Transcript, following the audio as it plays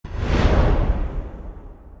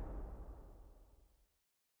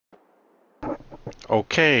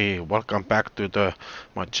Okay, welcome back to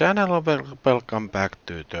my channel. Welcome back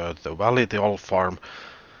to the Valley, the old farm.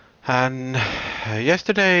 And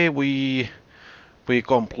yesterday we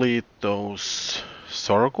complete those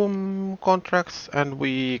sorghum contracts, and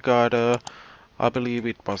we got I believe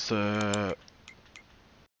it was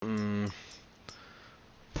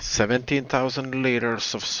 17,000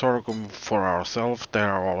 liters of sorghum for ourselves. They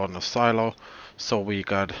are all on a silo, so we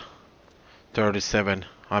got 47,000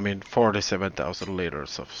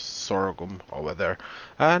 liters of sorghum over there,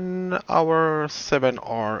 and our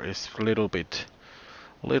 7R is a little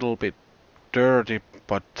bit dirty,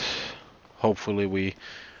 but hopefully we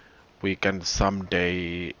can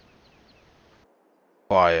someday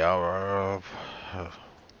buy our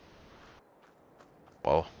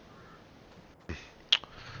well,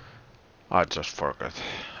 I just forgot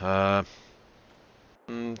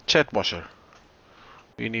jet washer.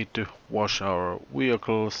 We need to wash our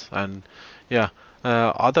vehicles, and yeah,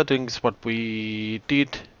 other things what we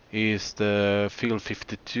did is the field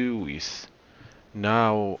 52 is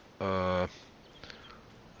now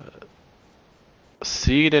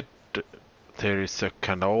seeded. There is a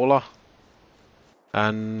canola,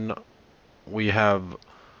 and we have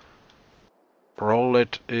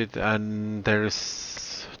rolled it, and there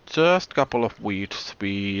is just a couple of weeds.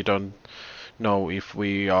 We don't know if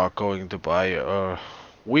we are going to buy a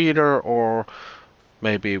weeder, or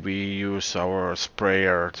maybe we use our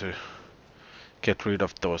sprayer to get rid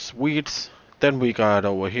of those weeds. Then we got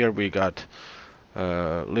over here, we got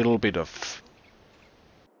a little bit of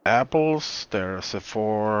apples. There's I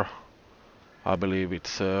believe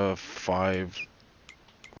it's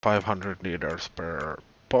 500 liters per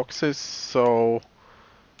boxes. So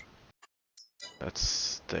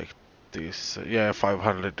let's take this. Yeah,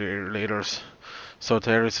 500 liters. So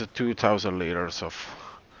there is 2,000 liters of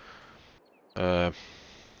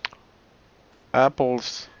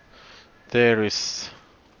apples. There is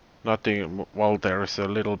nothing. Well, there is a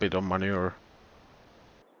little bit of manure.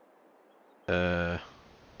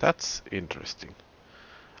 That's interesting.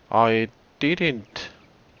 I didn't.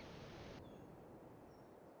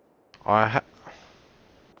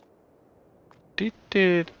 Did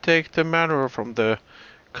they take the manure from the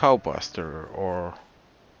cow pasture, or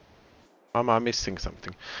am I missing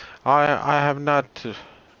something? I have not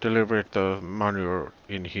delivered the manure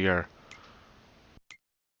in here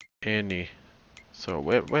any. So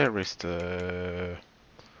where is the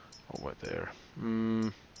over there?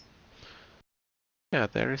 Yeah,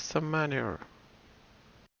 there is some manure.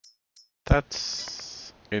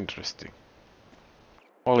 That's interesting.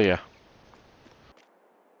 Oh yeah.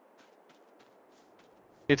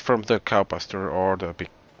 It's from the cow pasture or the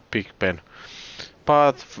big pen.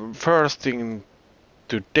 But first thing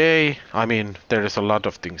today, I mean, there is a lot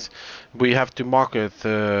of things. We have to market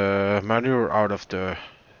the manure out of the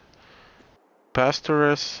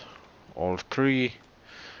pastures, all three,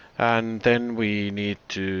 and then we need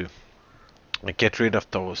to get rid of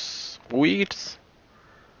those weeds.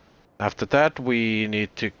 After that, we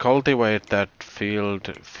need to cultivate that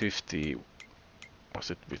field 50.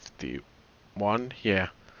 Was it 51? Yeah,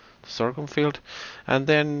 the sorghum field, and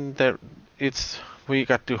then we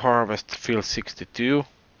got to harvest field 62,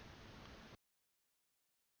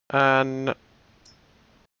 and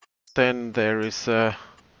then there is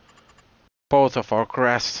both of our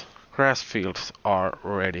grass fields are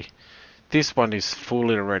ready. This one is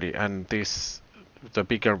fully ready, and the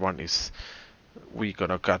bigger one is we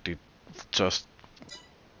gonna cut it just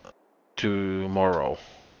tomorrow.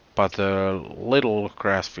 But the little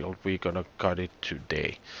grass field we gonna cut it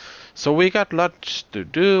today. So we got lots to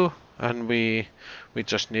do, and we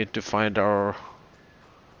just need to find our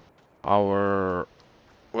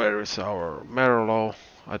where is our Merlot?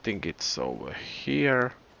 I think it's over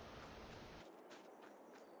here.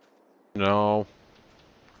 No.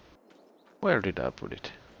 Where did I put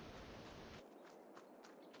it?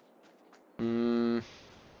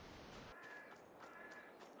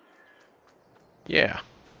 Yeah.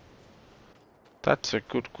 That's a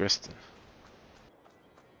good question.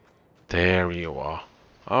 There you are.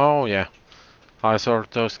 Oh yeah. I saw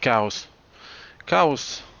those cows.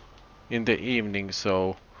 Cows in the evening,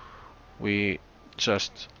 so we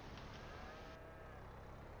just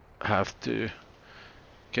have to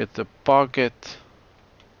get the bucket.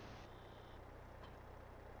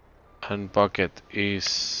 And bucket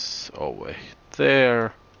is over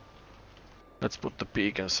there. Let's put the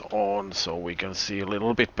beacons on so we can see a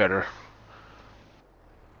little bit better.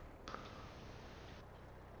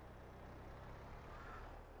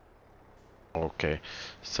 Okay,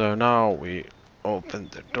 so now we open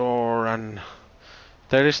the door, and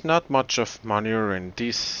there is not much of manure in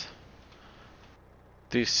this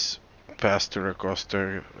this pasture because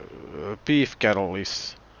the beef cattle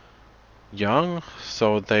is young,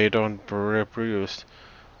 so they don't reproduce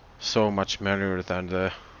so much manure than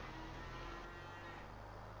the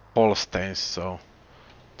Holsteins. So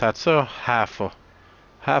that's a half a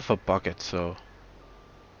bucket. So,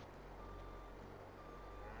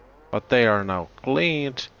 but they are now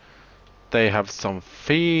cleaned. They have some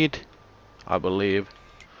feed, I believe.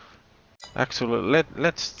 Actually,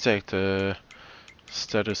 let's check the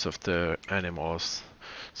status of the animals.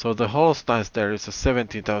 So the Holsteins, there is a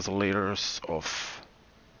 17,000 liters of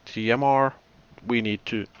TMR. We need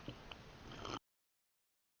to...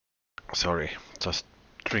 Sorry, just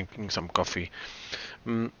drinking some coffee.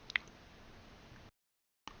 We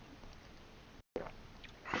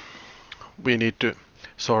need to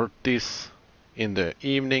sort this in the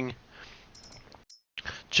evening.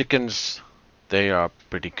 Chickens, they are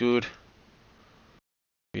pretty good.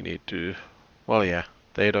 We need to... Well, yeah,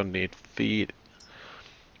 they don't need feed.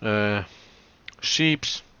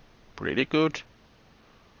 Sheeps, pretty good.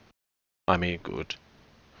 I mean good.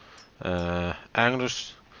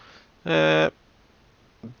 Angus, they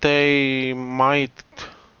might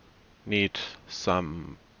need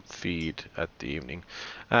some feed at the evening,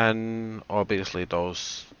 and obviously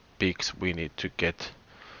those pigs we need to get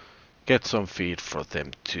some feed for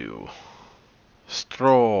them too.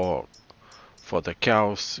 Straw for the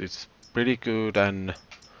cows it's pretty good, and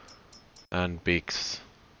pigs,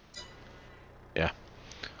 yeah.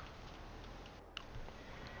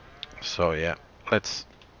 So yeah, let's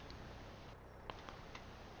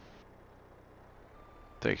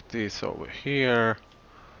take this over here.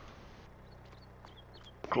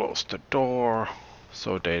 Close the door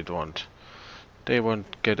so they won't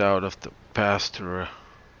get out of the pasture.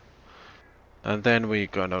 And then we're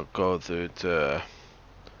gonna go to the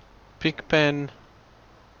pig pen.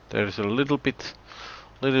 There's a little bit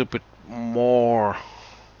more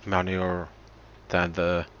manure than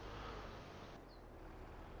the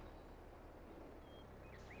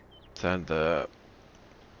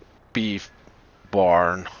beef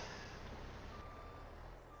barn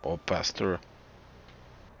or pasture.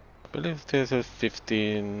 I believe there's a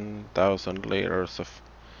 15,000 liters of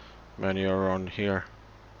manure on here.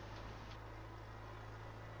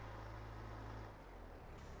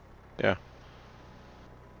 Yeah.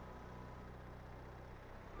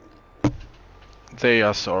 They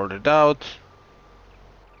are sorted out.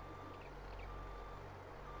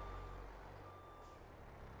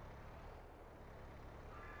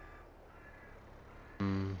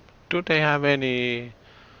 Do they have any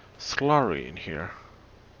slurry in here?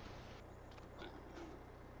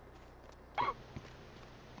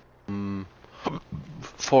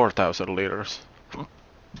 4,000 liters.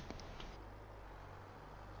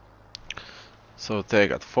 So they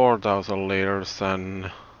got 4,000 liters, and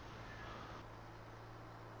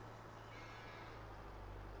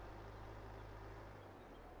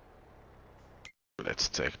let's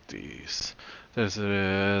take these. There's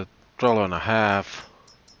a 12.5,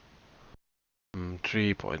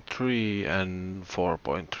 3.3 and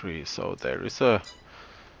 4.3, so there is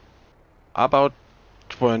about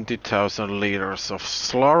 20,000 liters of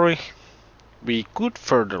slurry. We could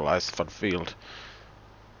fertilize the field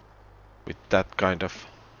with that kind of...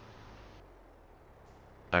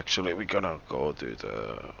 Actually, we're gonna go to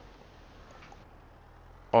the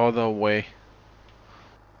other way.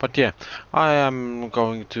 But yeah, I am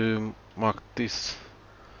going to mark this,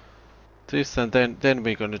 and then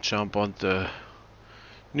we're gonna jump on the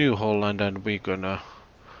New Holland, and we're gonna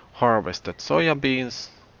harvest that soya beans.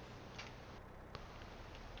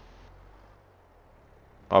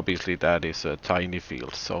 Obviously, that is a tiny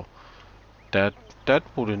field, so that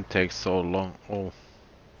wouldn't take so long. Oh,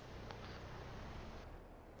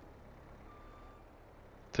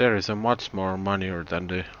 there is a much more manure than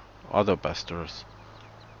the other pastures.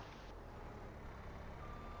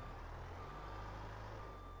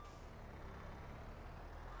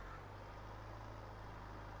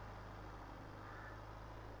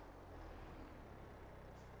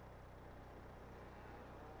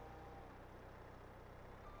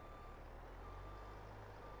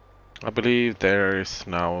 I believe there is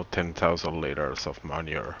now 10,000 liters of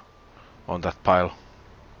manure on that pile.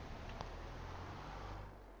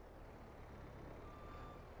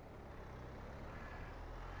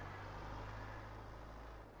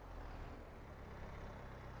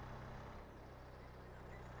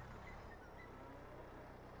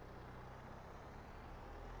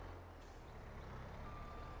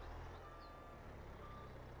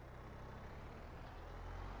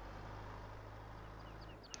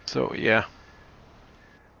 So yeah,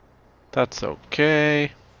 that's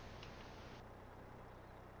okay.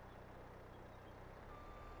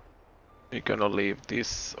 we're gonna leave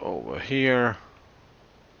this over here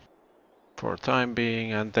for time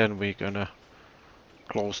being, and then we're gonna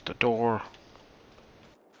close the door.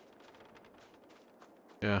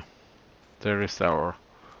 Yeah, there is our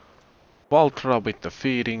Valtra with the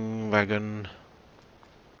feeding wagon.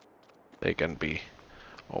 They can be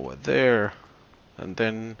over there, and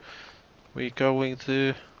then we're going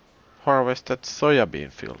to harvest that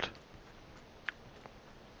soybean field.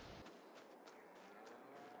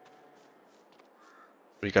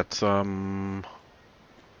 We got some...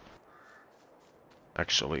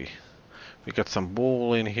 Actually, we got some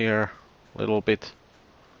wool in here, a little bit.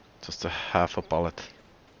 Just a half a pallet.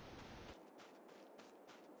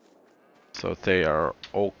 So they are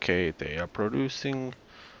okay, they are producing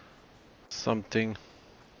something.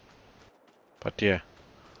 But yeah,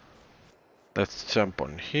 let's jump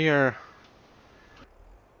on here.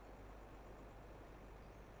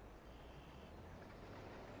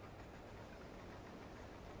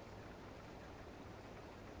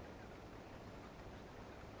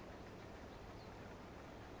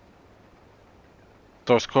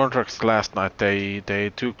 Those contracts last night,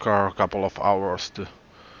 they took a couple of hours to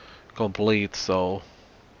complete, so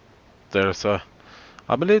there's a...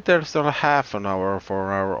 I believe there's a half an hour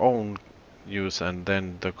for our own use, and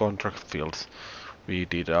then the contract fields we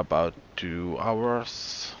did about 2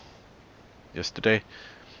 hours yesterday.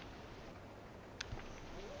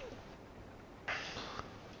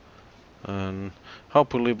 And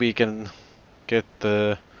hopefully we can get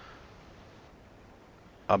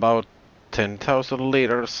about 10,000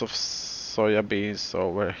 liters of soya beans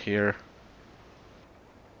over here.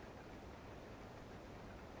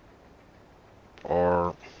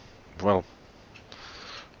 Or, well,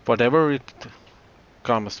 whatever it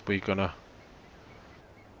comes, we're gonna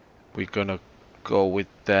go with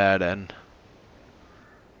that. And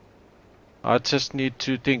I just need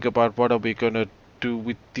to think about what are we gonna do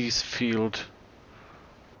with this field.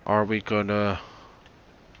 Are we gonna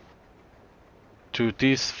do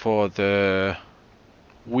this for the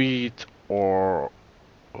wheat or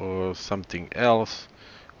something else?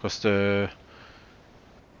 Because the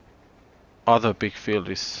other big field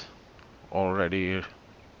is already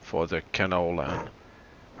for the canola and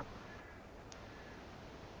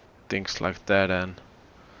things like that, and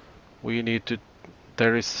we need to...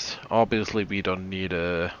 There is obviously we don't need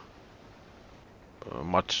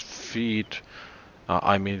much feed.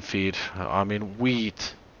 I mean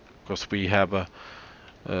wheat, because we have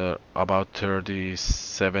about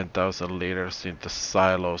 37,000 liters in the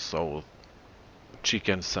silo, so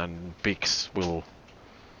chickens and pigs will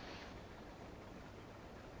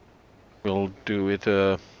do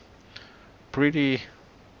it pretty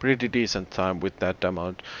decent time with that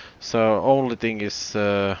amount. So only thing is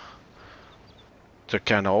the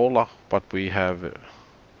canola, but we have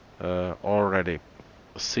already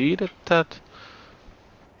seeded that.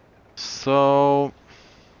 So,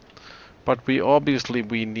 but we obviously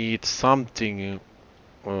we need something,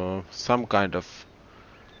 some kind of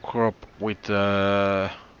crop with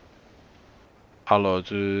hollow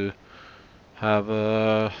to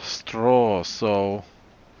have straw. So,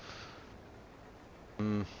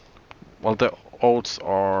 well, the oats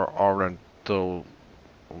aren't though.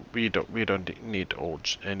 We don't need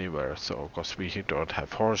oats anywhere. So, because we don't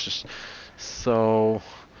have horses, so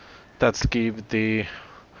that's give the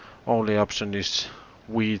only option is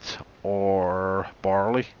wheat or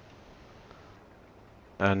barley.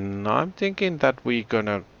 And I'm thinking that we're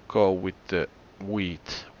gonna go with the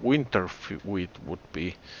wheat. Winter wheat would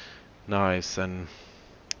be nice, and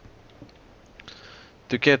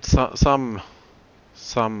to get some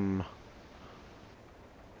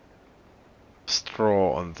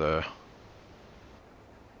straw on the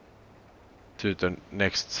to the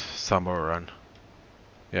next summer. And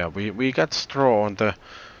yeah, we got straw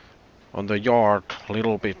on the yard a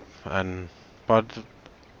little bit, and but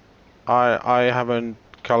I haven't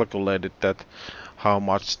calculated that how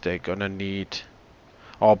much they're gonna need.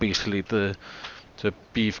 Obviously the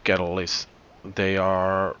beef cattle they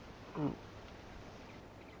are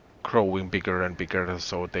growing bigger and bigger,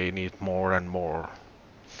 so they need more and more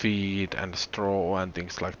feed and straw and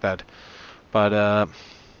things like that. But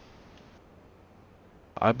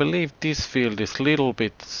I believe this field is a little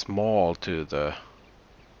bit small to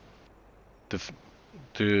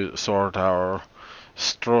to sort our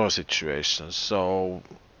straw situation, so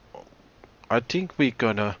I think we're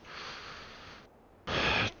gonna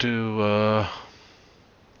do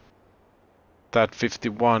that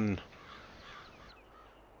 51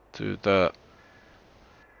 to the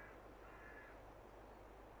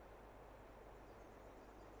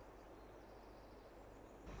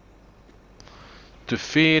to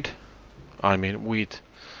feed I mean wheat.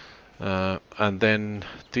 And then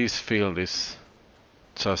this field is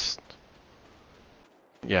just,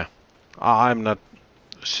 yeah, I'm not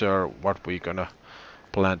sure what we're gonna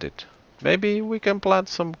plant it. Maybe we can plant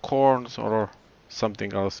some corns or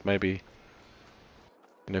something else maybe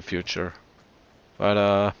in the future.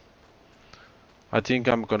 But I think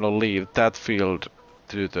I'm gonna leave that field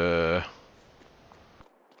to the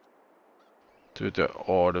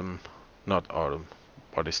autumn, not autumn.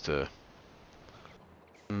 What is the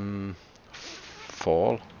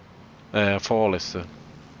fall? Fall is the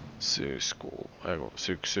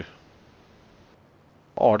syksy.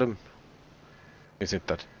 Autumn, isn't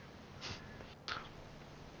that?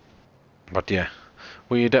 But yeah,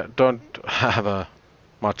 we don't have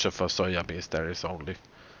much of a soya beans. There is only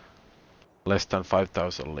less than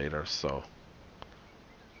 5,000 liters, so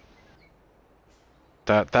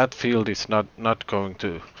that field is not going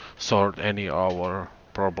to sort any of our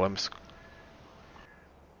problems.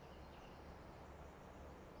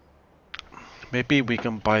 Maybe we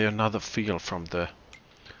can buy another field from the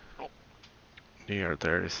near.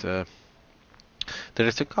 There is a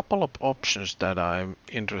couple of options that I'm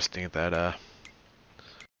interested that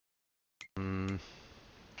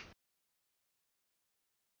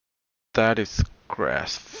that is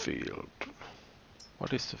grass field.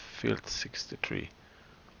 What is the field 63?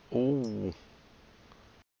 Oh,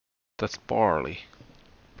 that's barley.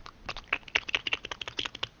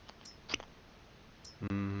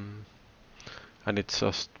 And it's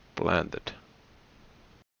just planted.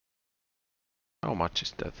 How much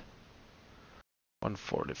is that?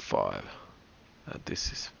 145. And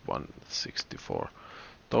this is 164.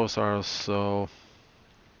 Those are also.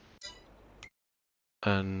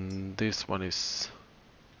 And this one is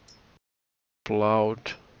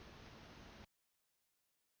plowed.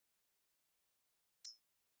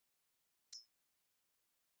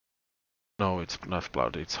 No, it's not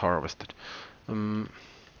plowed, it's harvested.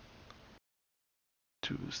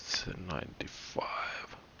 295.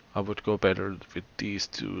 I would go better with these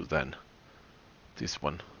two than this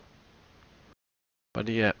one. But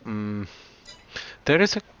yeah, there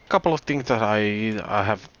is a couple of things that I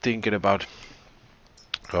have thinking about.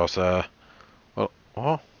 Because there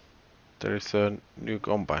is a new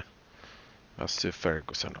combine. Massive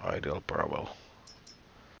Ferguson Ideal Bravo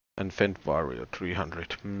and Fendt Vario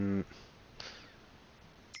 300.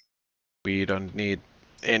 We don't need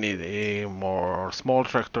any more small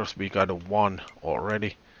tractors. We got one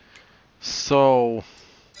already. So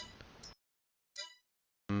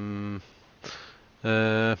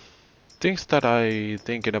things that I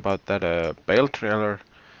thinking about that bale trailer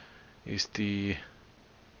is the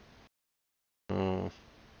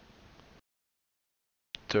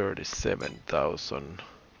 37,000.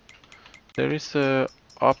 There is a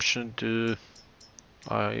option to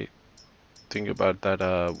I think about that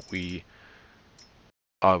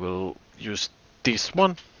I will use this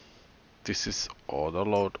one. This is auto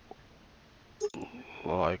load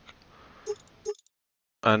like,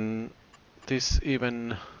 and this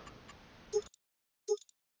even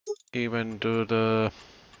do the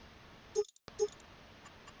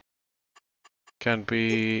can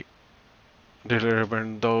be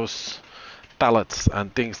delivering those pallets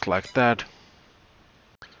and things like that.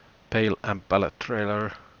 Bale and pallet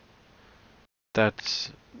trailer.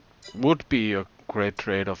 That would be a great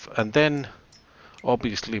trade-off. And then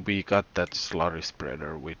obviously we got that slurry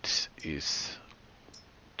spreader, which is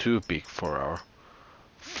too big for our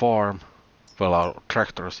farm, well, our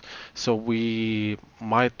tractors. So we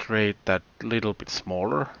might trade that little bit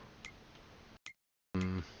smaller.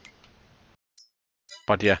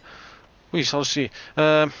 But yeah, we shall see.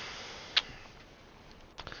 I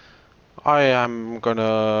am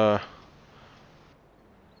gonna.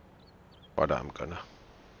 What I'm gonna.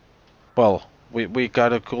 Well, we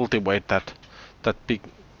gotta cultivate that big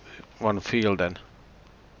one field, and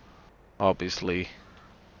obviously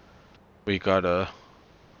we gotta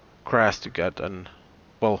grass to get, and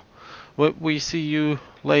well, we see you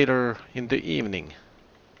later in the evening.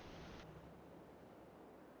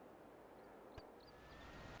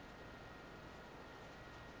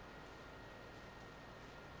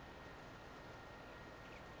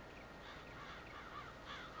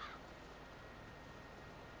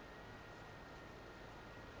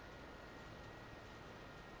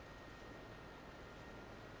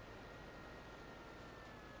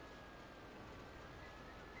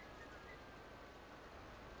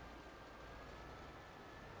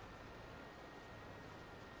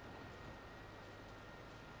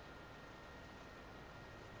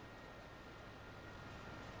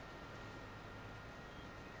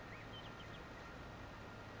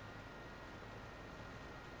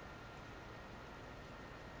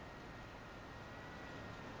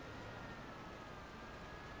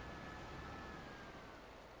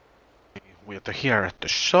 we're here at the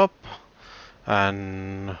shop,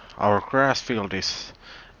 and our grass field is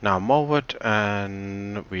now mowed,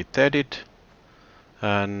 and we tedded,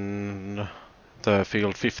 and the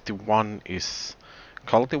field 51 is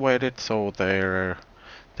cultivated, so there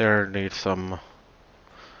needs some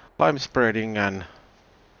lime spreading and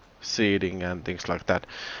seeding and things like that.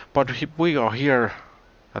 But we are here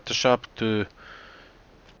at the shop to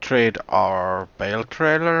trade our bale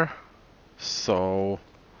trailer, so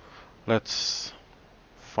let's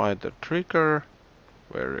find the trigger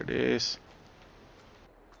where it is.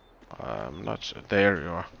 I'm not sure. There you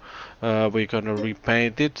are. We're gonna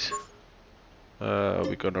repaint it.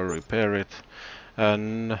 We're gonna repair it,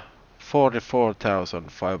 and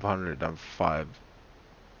 $44,505.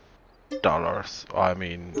 I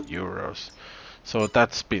mean euros. So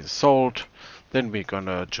that's been sold. Then we're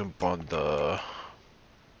gonna jump on the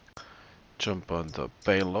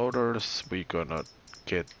bale loaders. We're gonna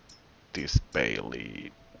get this bale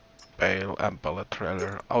and pallet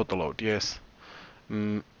trailer autoload. Yes.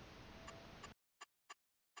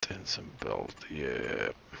 Tension belt. Yeah.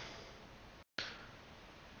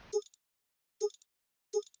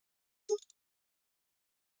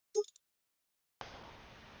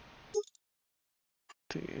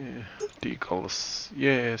 Decals.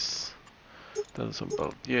 Yes. Tension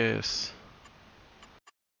belt. Yes.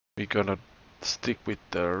 We're gonna stick with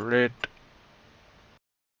the red,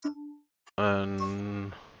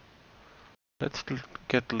 and let's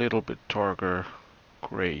get a little bit darker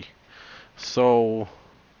gray. So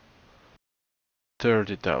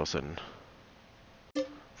 30,000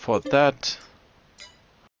 for that.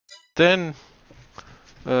 Then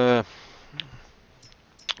I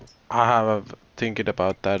have thinking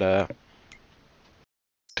about that.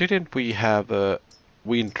 Didn't we have a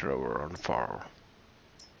windrower on farm?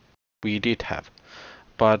 We did have,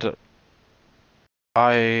 but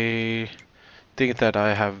I think that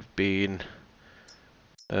I have been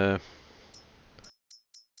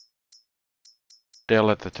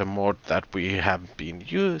deleted the mod that we have been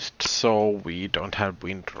used, so we don't have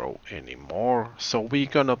windrow anymore. So we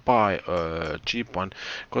gonna buy a cheap one,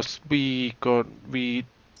 cause we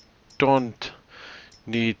don't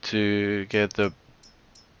need to get the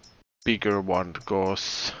bigger one,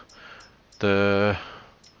 cause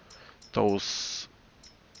those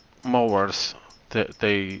mowers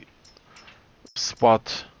they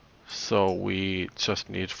spot, so we just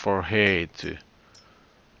need for hay to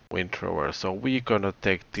windrower. So we're gonna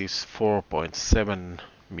take this 4.7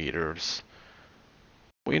 meters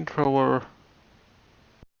windrower,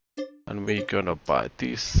 and we're gonna buy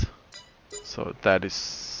this. So that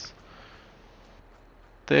is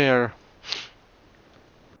there.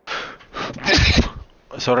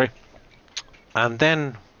 Sorry. And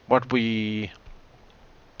then what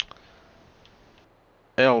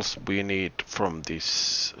else we need from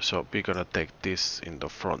this, so we're gonna take this in the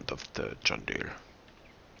front of the John Deere.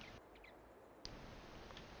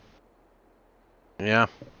 Yeah,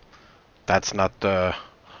 that's not the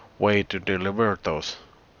way to deliver those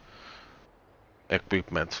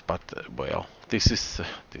equipment, but well, this is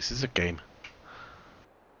a game.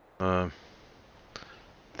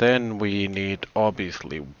 Then we need,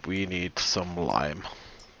 obviously we need some lime,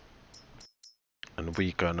 and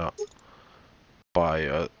we gonna buy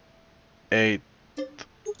a 8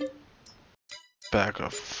 bag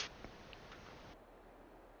of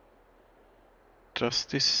just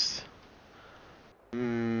this.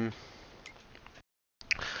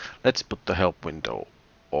 Let's put the help window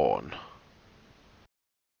on.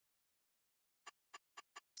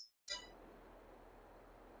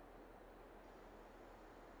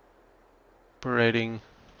 Operating.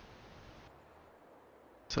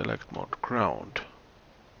 Select mode ground.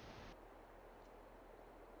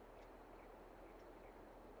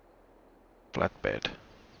 Flatbed.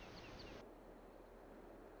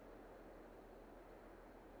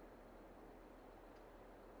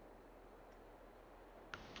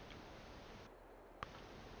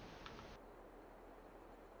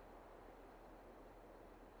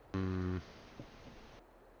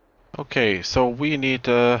 Okay, so we need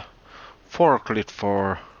a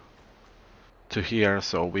forklift to here,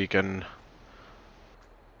 so we can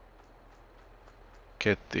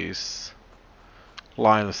get these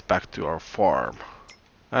lines back to our farm.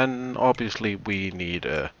 And obviously we need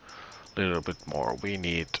a little bit more. We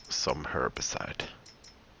need some herbicide.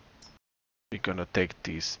 We're gonna take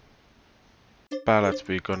these pallets,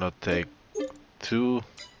 we're gonna take 2.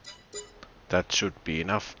 That should be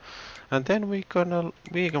enough. And then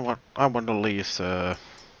I wanna lease a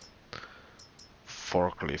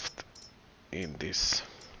forklift in this.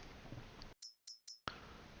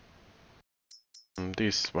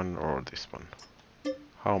 This one or this one?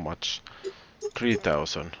 How much?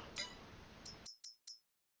 3,000.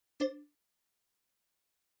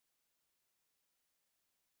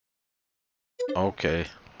 Okay,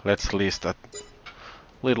 let's list that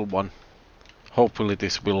little one. Hopefully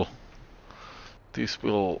this will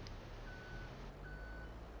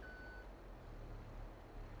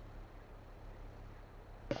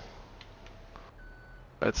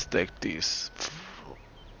let's take this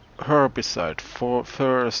herbicide for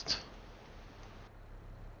first.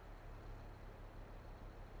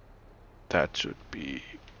 That should be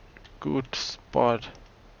good spot.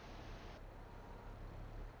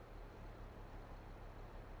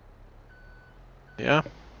 Yeah.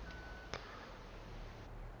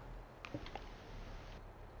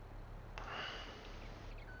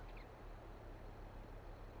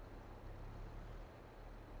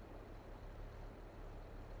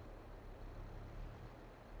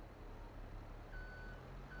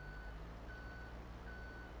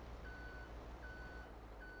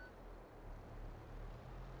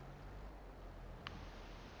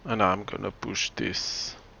 And I'm gonna push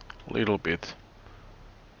this a little bit.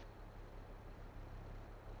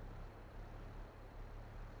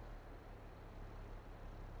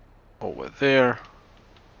 Over there.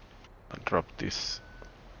 And drop this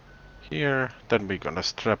here. Then we're gonna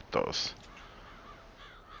strap those.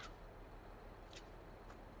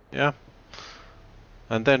 Yeah.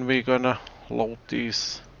 And then we're gonna load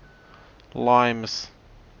these limes.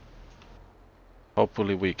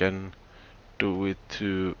 Hopefully we can do it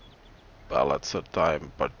 2 pallets at a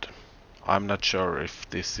time, but I'm not sure if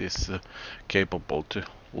this is capable to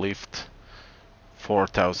lift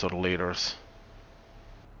 4,000 liters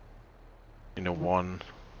in a one.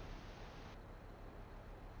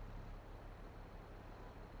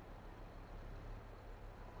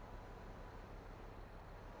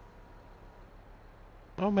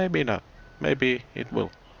 Oh, maybe not. Maybe it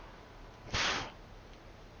will.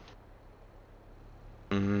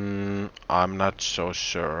 I'm not so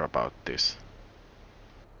sure about this.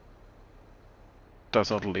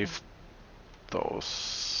 Doesn't lift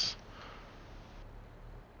those.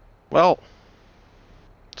 Well,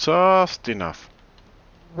 just enough.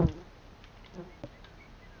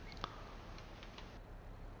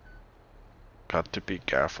 Got to be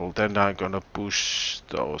careful. Then I'm gonna push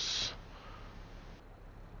those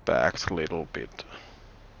bags a little bit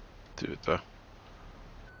to the.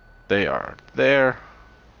 They are there.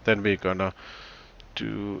 Then we're gonna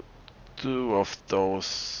do 2 of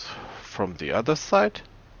those from the other side.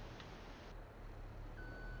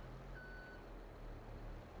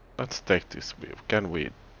 Let's take this view. Can we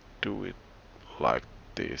do it like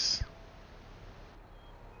this?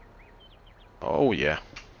 Oh yeah.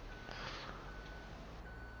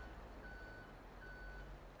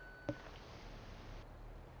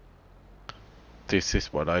 This is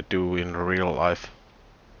what I do in real life.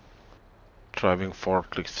 Driving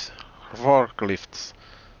forklifts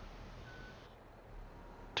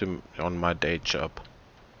on my day job.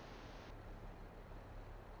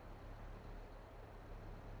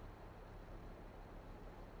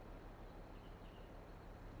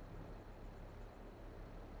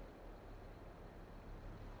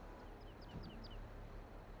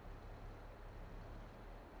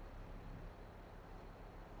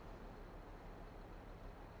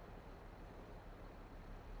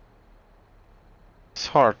 It's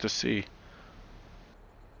hard to see.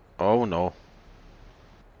 Oh no.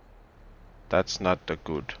 That's not the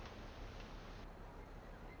good.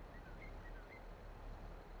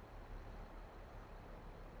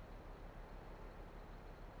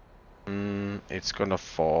 It's gonna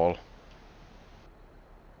fall.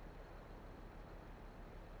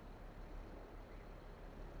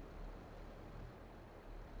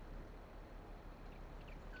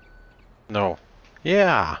 No.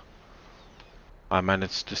 Yeah! I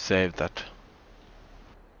managed to save that.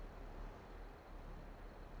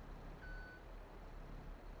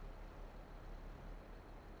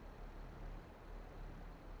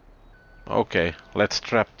 Okay, let's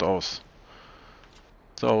trap those.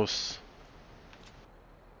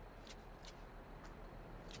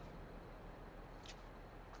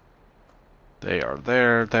 They are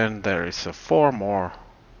there. Then there is a 4 more.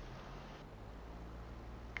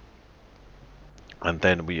 And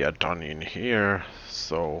then we are done in here,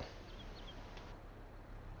 so...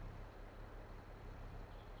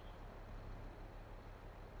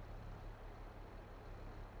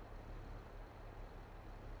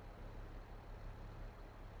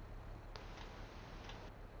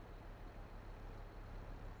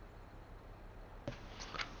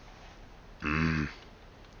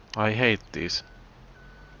 I hate these.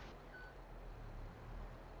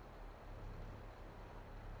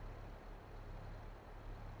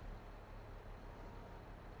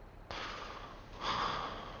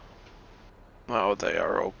 Now they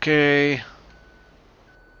are okay.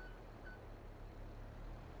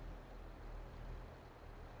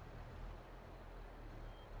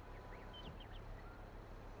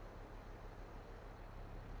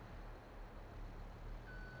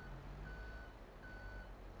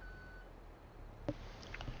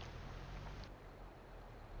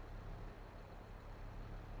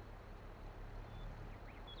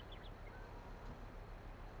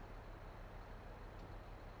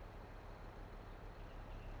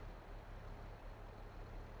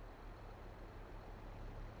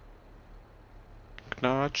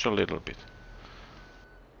 Nudge a little bit.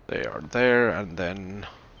 They are there, and then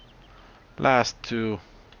last two.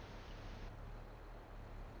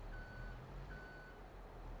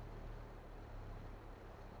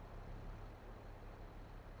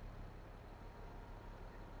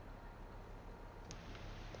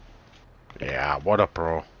 Yeah, what a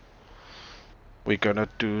pro. We're gonna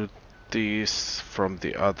do these from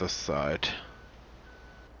the other side.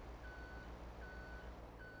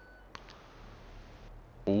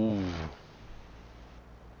 Ooh.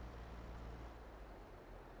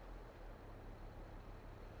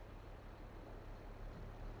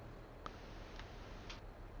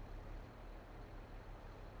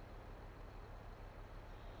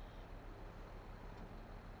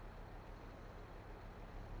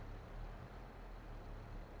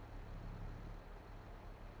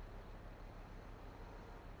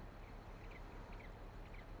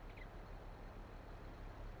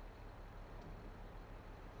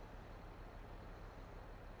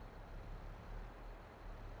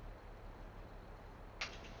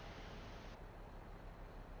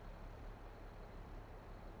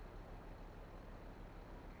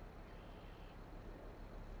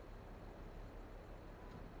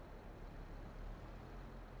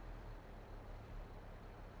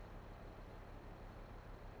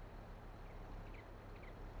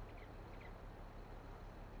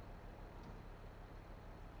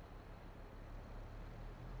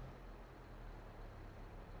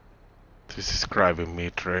 This is driving me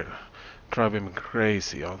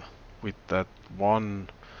crazy on with that one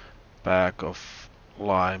bag of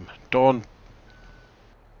lime. Don't.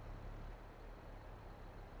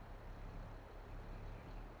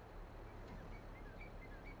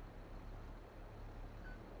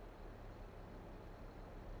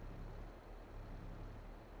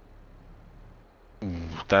 Ooh,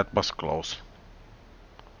 that was close.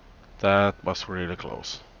 That was really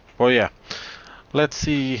close. Oh yeah, let's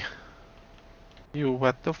see you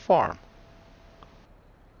at the farm.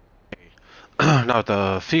 Now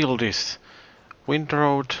the field is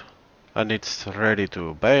windrowed and it's ready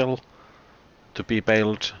to be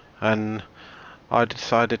baled, and I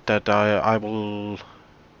decided that I will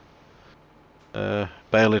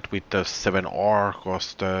bale it with the 7R,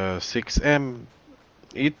 cause the 6M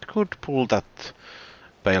it could pull that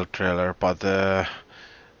bale trailer, but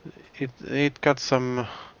it got some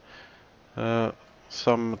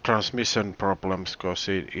transmission problems, cause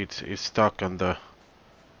it's stuck on the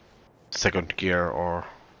second gear or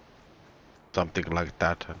something like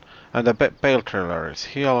that, and the bale trailer is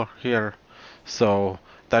here, so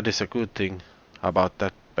that is a good thing about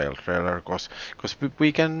that bale trailer, cause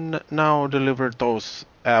we can now deliver those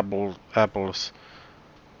apples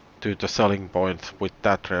to the selling point with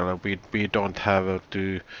that trailer. We don't have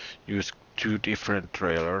to use two different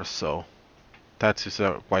trailers, so that is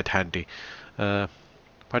quite handy.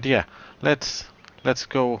 But yeah, let's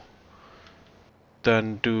go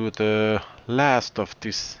then do the last of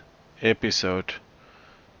this episode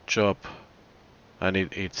job, and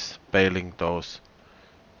it's baling those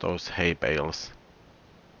hay bales,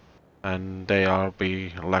 and they'll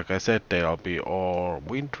be, like I said, they'll be all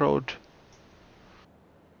windrowed,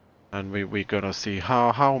 and we gonna see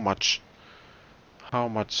how much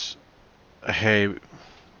hay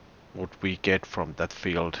would we get from that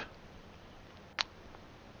field.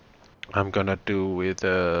 I'm gonna do with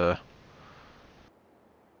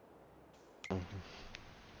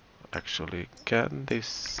actually, can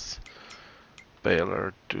this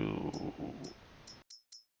baler do,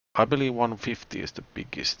 I believe 150 is the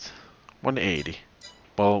biggest. 180.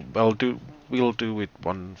 Well, we'll do it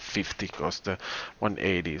 150, because the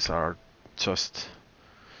 180s are just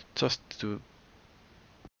to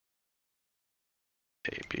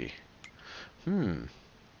maybe.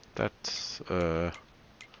 That's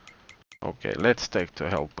okay. Let's take the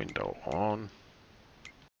help window on.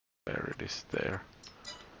 There it is there.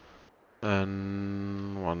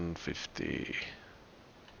 And 150.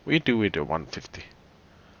 We do it at 150.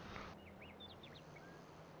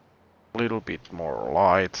 Little bit more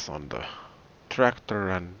lights on the tractor,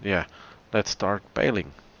 and yeah, let's start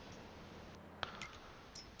baling.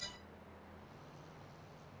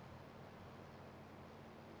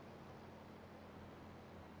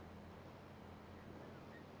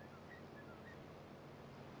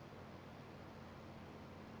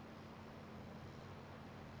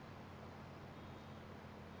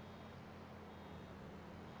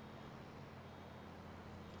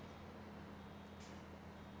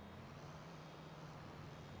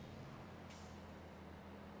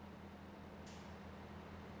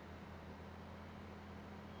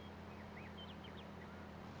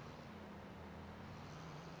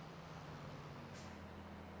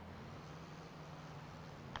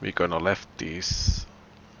 We're gonna left these.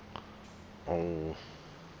 Oh,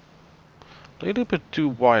 a little bit too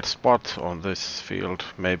wide spot on this field.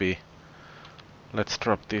 Maybe let's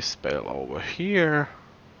drop this bale over here.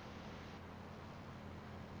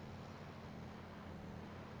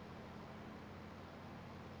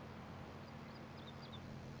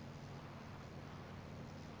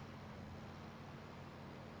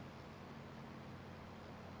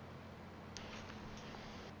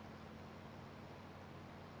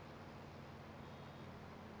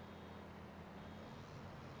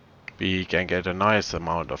 We can get a nice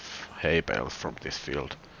amount of hay bales from this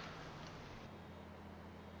field.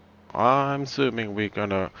 I'm assuming we're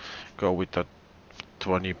gonna go with the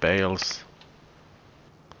 20 bales.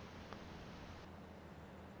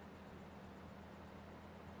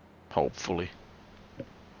 Hopefully.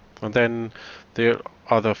 And then the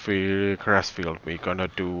other grass field we're gonna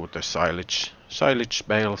do the silage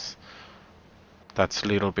bales. That's a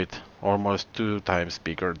little bit, almost 2 times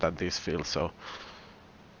bigger than this field, so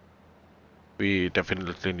we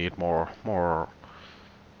definitely need more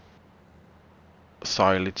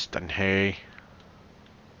silage than hay.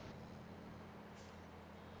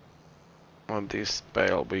 On this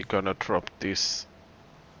bale we're gonna drop this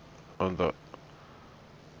on the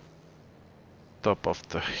top of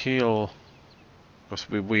the hill, because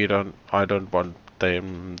I don't want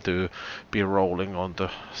them to be rolling on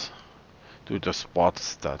the to the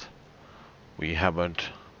spots that we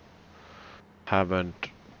haven't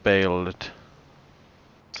baled.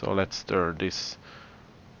 So let's turn this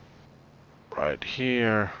right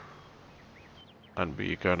here, and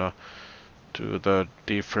we're gonna do the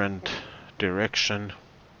different direction.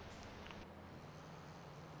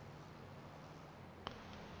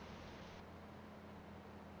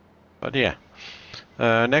 But yeah,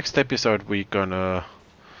 next episode we're gonna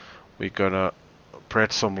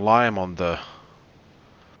spread some lime on the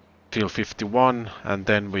field 51, and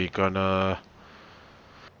then we're gonna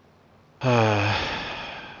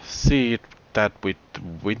seed that with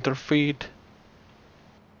winter feed,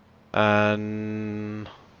 and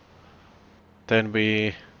then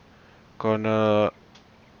we gonna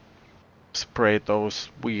spray those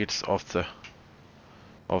weeds off the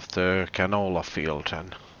canola field.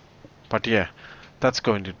 And but yeah, that's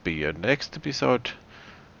going to be a next episode.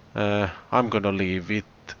 I'm gonna leave it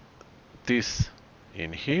this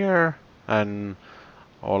in here, and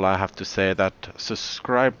all I have to say that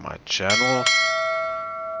subscribe my channel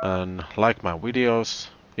and like my videos.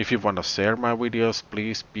 If you wanna share my videos,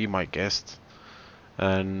 please be my guest,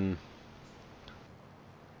 and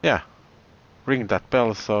yeah, ring that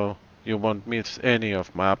bell so you won't miss any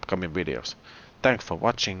of my upcoming videos. Thanks for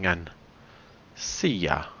watching, and see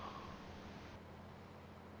ya!